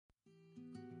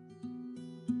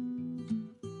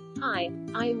Hi,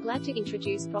 I am glad to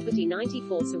introduce property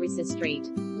 94 Sarissa Street,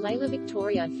 Lalor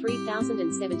Victoria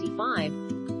 3075,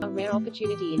 a rare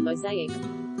opportunity in Mosaic.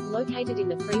 Located in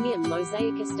the premium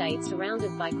Mosaic estate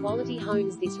surrounded by quality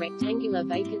homes, this rectangular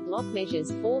vacant lot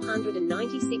measures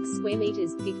 496 square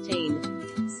meters,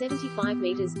 75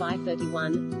 meters by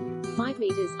 5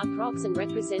 meters approx, and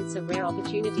represents a rare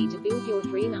opportunity to build your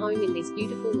dream home in this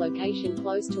beautiful location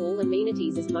close to all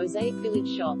amenities as Mosaic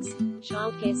Village shops,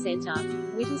 childcare center,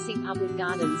 Whittlesea Public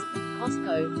Gardens,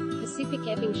 Costco, Pacific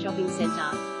Epping Shopping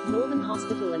Center, Northern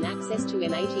Hospital, and access to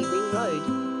M80 Ring Road.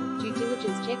 Due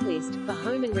diligence checklist for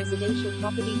home and residential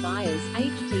property buyers.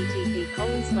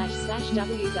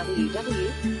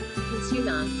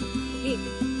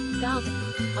 http://www.consumer.vic.gov.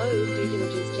 Due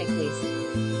diligence checklist.